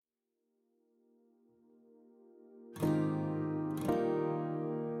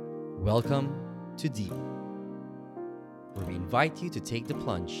Welcome to Deep, where we invite you to take the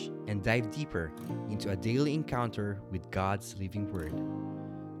plunge and dive deeper into a daily encounter with God's living Word.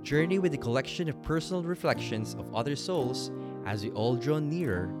 Journey with a collection of personal reflections of other souls as we all draw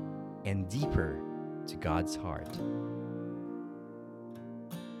nearer and deeper to God's heart.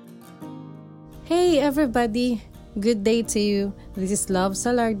 Hey everybody! Good day to you. This is Love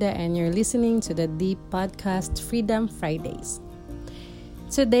Salarda and you're listening to the Deep Podcast Freedom Fridays.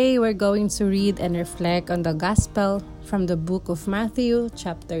 Today we're going to read and reflect on the Gospel from the book of Matthew,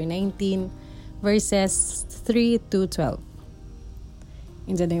 chapter 19, verses 3 to 12.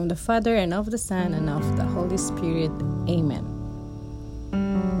 In the name of the Father, and of the Son, and of the Holy Spirit. Amen.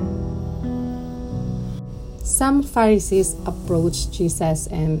 Some Pharisees approached Jesus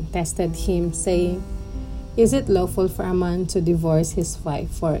and tested him, saying, "Is it lawful for a man to divorce his wife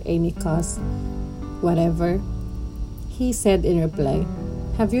for any cause whatever?" He said in reply,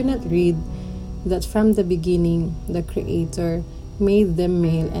 "Have you not read that from the beginning the Creator made them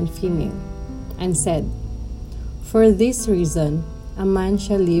male and female, and said, 'For this reason a man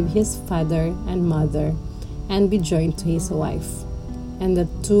shall leave his father and mother and be joined to his wife, and the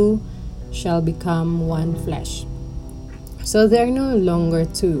two shall become one flesh. So they are no longer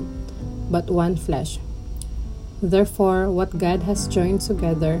two, but one flesh. Therefore, what God has joined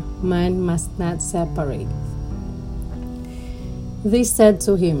together, man must not separate.'" They said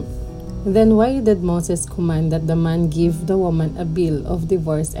to him, "Then why did Moses command that the man give the woman a bill of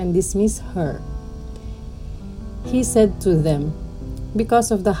divorce and dismiss her?" He said to them,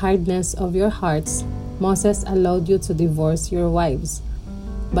 "Because of the hardness of your hearts, Moses allowed you to divorce your wives.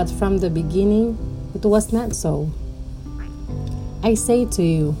 But from the beginning, it was not so. I say to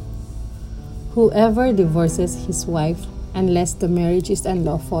you, whoever divorces his wife, unless the marriage is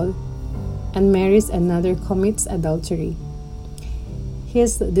unlawful, and marries another commits adultery."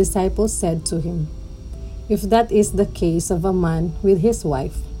 His disciples said to him, "If that is the case of a man with his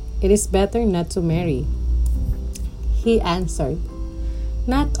wife, it is better not to marry." He answered,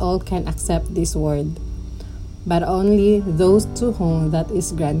 "Not all can accept this word, but only those to whom that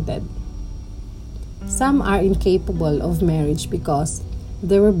is granted. Some are incapable of marriage because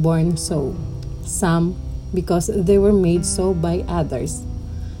they were born so, some because they were made so by others,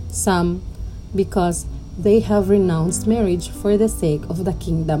 some because they have renounced marriage for the sake of the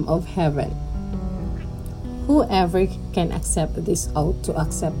kingdom of heaven. Whoever can accept this ought to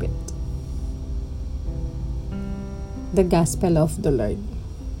accept it." The Gospel of the Lord.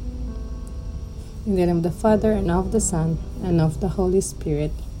 In the name of the Father, and of the Son, and of the Holy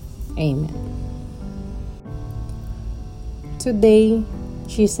Spirit. Amen. Today,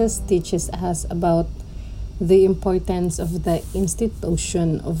 Jesus teaches us about the importance of the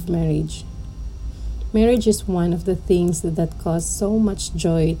institution of marriage. Marriage is one of the things that cause so much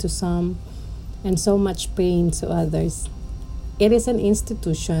joy to some and so much pain to others. It is an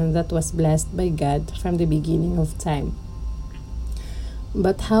institution that was blessed by God from the beginning of time.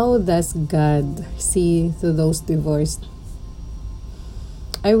 But how does God see to those divorced?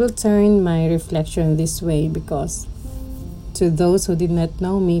 I will turn my reflection this way because, to those who did not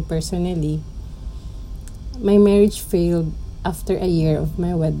know me personally, my marriage failed after a year of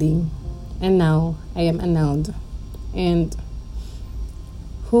my wedding, and now I am annulled. And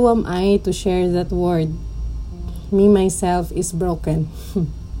who am I to share that word? Me myself is broken.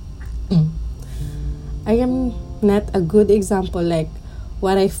 I am not a good example like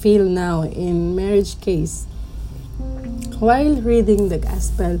what I feel now in marriage case. While reading the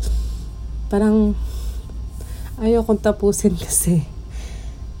gospel, parang ayokong tapusin kasi.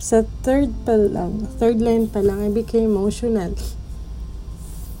 Sa third line pa lang, I became emotional.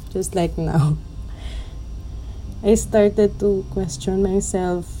 Just like now. I started to question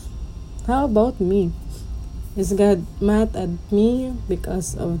myself, how about me? Is God mad at me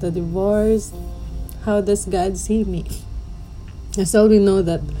because of the divorce? How does God see me? As all we know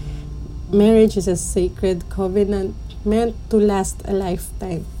that marriage is a sacred covenant meant to last a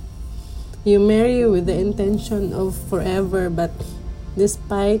lifetime. You marry with the intention of forever, but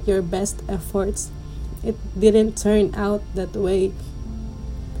despite your best efforts, it didn't turn out that way.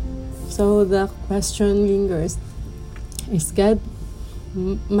 So the question lingers, is God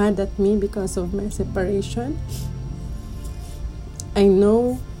mad at me because of my separation? I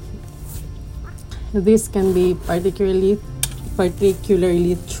know this can be particularly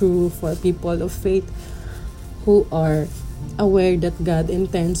true for people of faith who are aware that God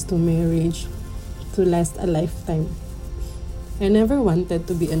intends to marriage to last a lifetime. I never wanted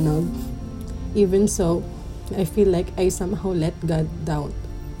to be annulled. Even so, I feel like I somehow let God down.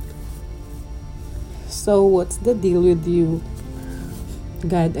 So what's the deal with you?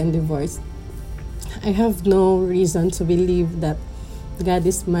 God and divorce. I have no reason to believe that God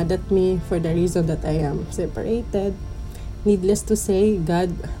is mad at me for the reason that I am separated. Needless to say,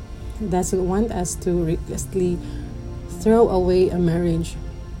 God doesn't want us to recklessly throw away a marriage.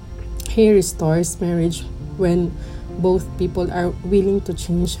 He restores marriage when both people are willing to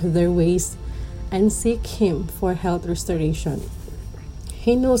change their ways and seek Him for health restoration.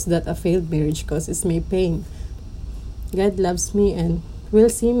 He knows that a failed marriage causes me pain. God loves me and will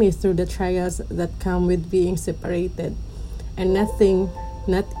see me through the trials that come with being separated. And nothing,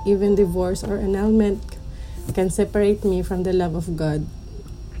 not even divorce or annulment, can separate me from the love of God.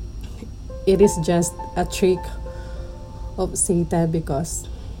 It is just a trick of Satan because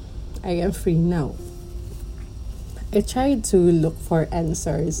I am free now. I tried to look for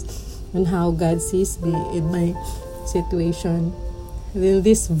answers on how God sees me in my situation. Then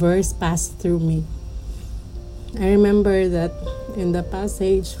this verse passed through me. I remember that in the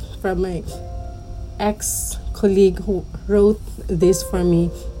passage from my ex-colleague who wrote this for me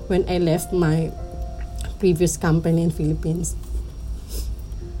when I left my previous company in Philippines.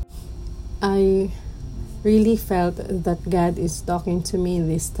 I really felt that God is talking to me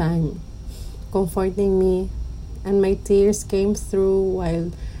this time, comforting me, and my tears came through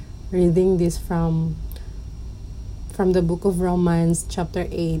while reading this from the book of Romans chapter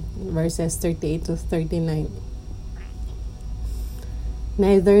 8 verses 38 to 39.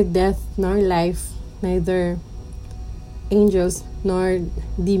 Neither death nor life, neither angels nor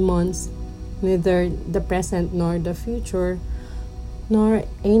demons, neither the present nor the future, nor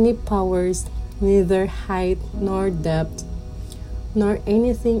any powers, neither height nor depth, nor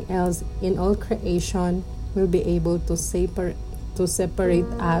anything else in all creation will be able to separate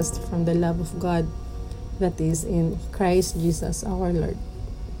us from the love of God that is in Christ Jesus our Lord.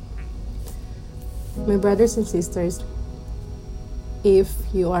 My brothers and sisters, if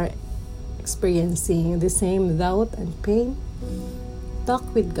you are experiencing the same doubt and pain,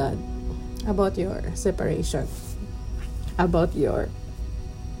 talk with God about your separation, about your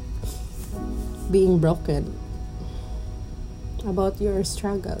being broken, about your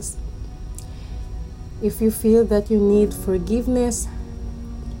struggles. If you feel that you need forgiveness,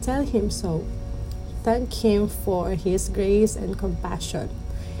 tell Him so. Thank Him for His grace and compassion.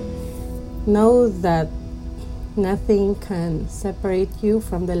 Know that nothing can separate you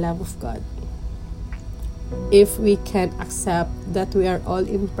from the love of God. If we can accept that we are all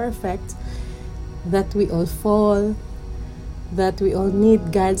imperfect, that we all fall, that we all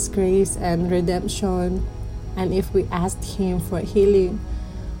need God's grace and redemption, and if we ask Him for healing,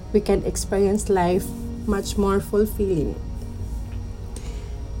 we can experience life much more fulfilling.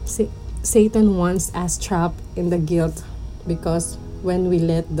 Satan wants us trapped in the guilt because when we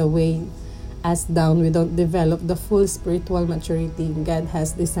let the weigh us down, we don't develop the full spiritual maturity God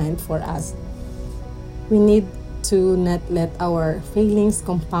has designed for us. We need to not let our failings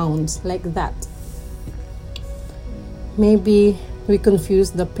compound like that. Maybe we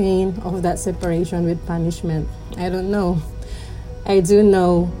confuse the pain of that separation with punishment. I don't know. I do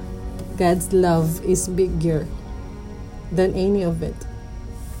know God's love is bigger than any of it.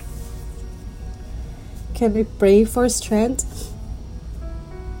 Can we pray for strength?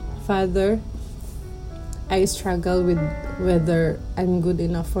 Father, I struggle with whether I'm good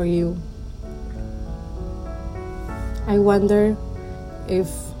enough for you. I wonder if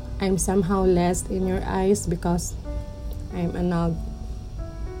I'm somehow less in your eyes because I'm annulled,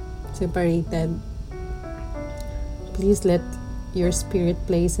 separated. Please let your Spirit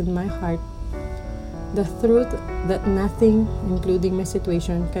place in my heart the truth that nothing, including my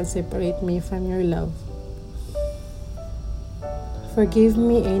situation, can separate me from your love. Forgive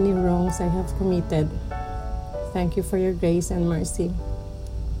me any wrongs I have committed. Thank you for your grace and mercy.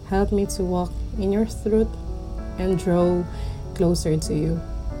 Help me to walk in your truth and draw closer to you.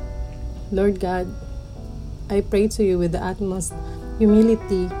 Lord God, I pray to you with the utmost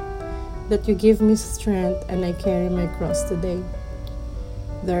humility that you give me strength and I carry my cross today.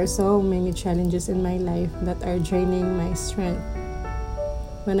 There are so many challenges in my life that are draining my strength.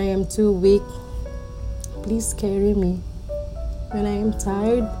 When I am too weak, please carry me. When I am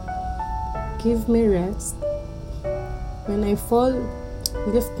tired, give me rest. When I fall,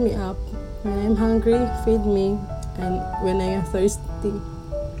 lift me up. When I am hungry, feed me. And when I am thirsty,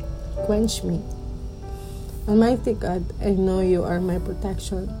 quench me. Almighty God, I know you are my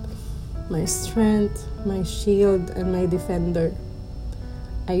protection, my strength, my shield, and my defender.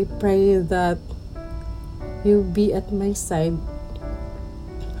 I pray that you be at my side,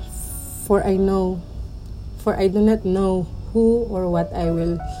 for I do not know who or what I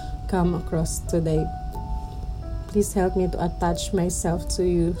will come across today. Please help me to attach myself to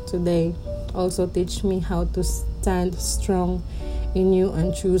you today. Also teach me how to stand strong in you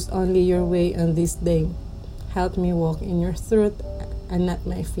and choose only your way on this day. Help me walk in your truth and not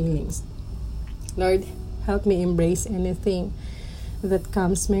my feelings. Lord, help me embrace anything that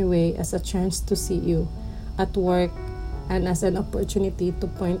comes my way as a chance to see you at work and as an opportunity to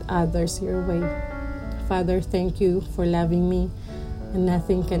point others your way. Father, thank you for loving me, and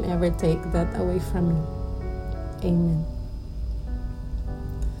nothing can ever take that away from me. Amen.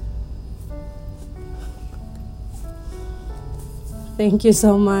 Thank you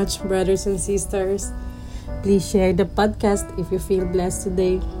so much, brothers and sisters. Please share the podcast if you feel blessed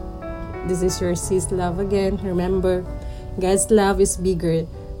today. This is your sis Love again. Remember, God's love is bigger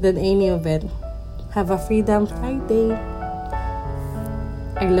than any of it. Have a Freedom Friday.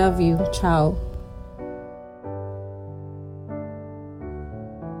 I love you. Ciao.